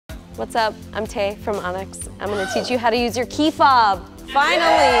what's up? I'm Tay from ONYX. I'm gonna teach you how to use your key fob,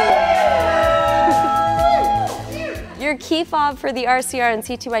 finally! Your key fob for the RCR and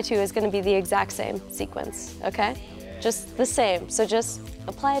C2x2 is gonna be the exact same sequence, okay? Just the same, so just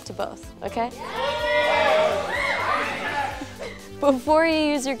apply it to both, okay? Before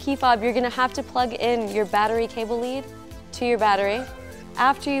you use your key fob, you're gonna have to plug in your battery cable lead to your battery.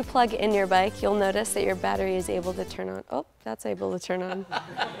 After you plug in your bike, you'll notice that your battery is able to turn on. Oh, that's able to turn on.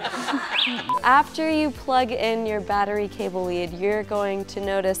 After you plug in your battery cable lead, you're going to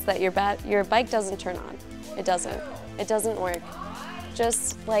notice that your bike doesn't turn on. It doesn't. It doesn't work.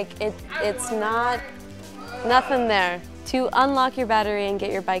 Just like it's nothing there. To unlock your battery and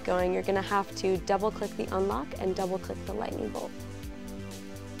get your bike going, you're gonna have to double click the unlock and double click the lightning bolt.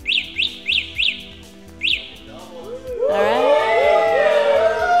 All right?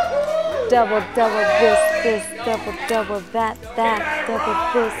 Double, double this, double, double that, double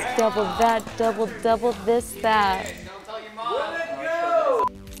this, double that, double this, that.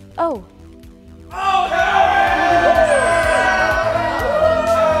 Oh.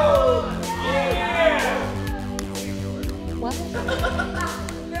 What?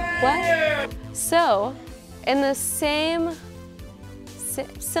 What? So, in the similar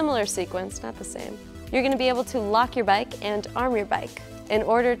sequence, not the same, you're going to be able to lock your bike and arm your bike. In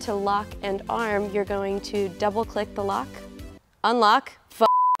order to lock and arm, you're going to double click the lock, unlock,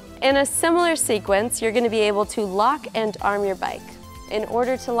 In a similar sequence, you're going to be able to lock and arm your bike. In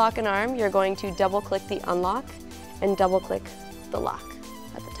order to lock and arm, you're going to double click the unlock and double click the lock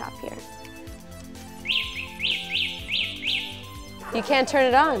at the top here. You can't turn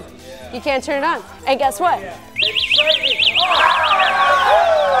it on. You can't turn it on. And guess what?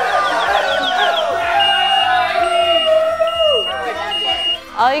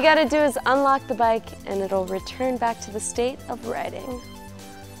 All you gotta do is unlock the bike and it'll return back to the state of riding.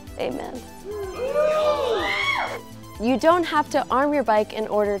 Amen. You don't have to arm your bike in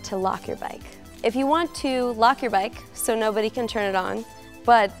order to lock your bike. If you want to lock your bike so nobody can turn it on,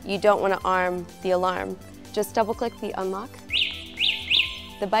 but you don't want to arm the alarm, just double click the unlock.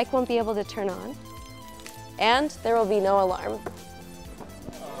 The bike won't be able to turn on, and there will be no alarm.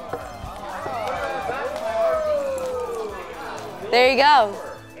 There you go.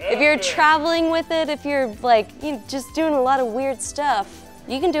 If you're traveling with it, if you're like just doing a lot of weird stuff,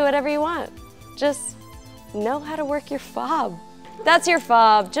 you can do whatever you want. Just know how to work your fob. That's your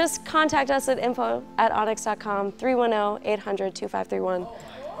fob. Just contact us at info@onyx.com, 310-800-2531.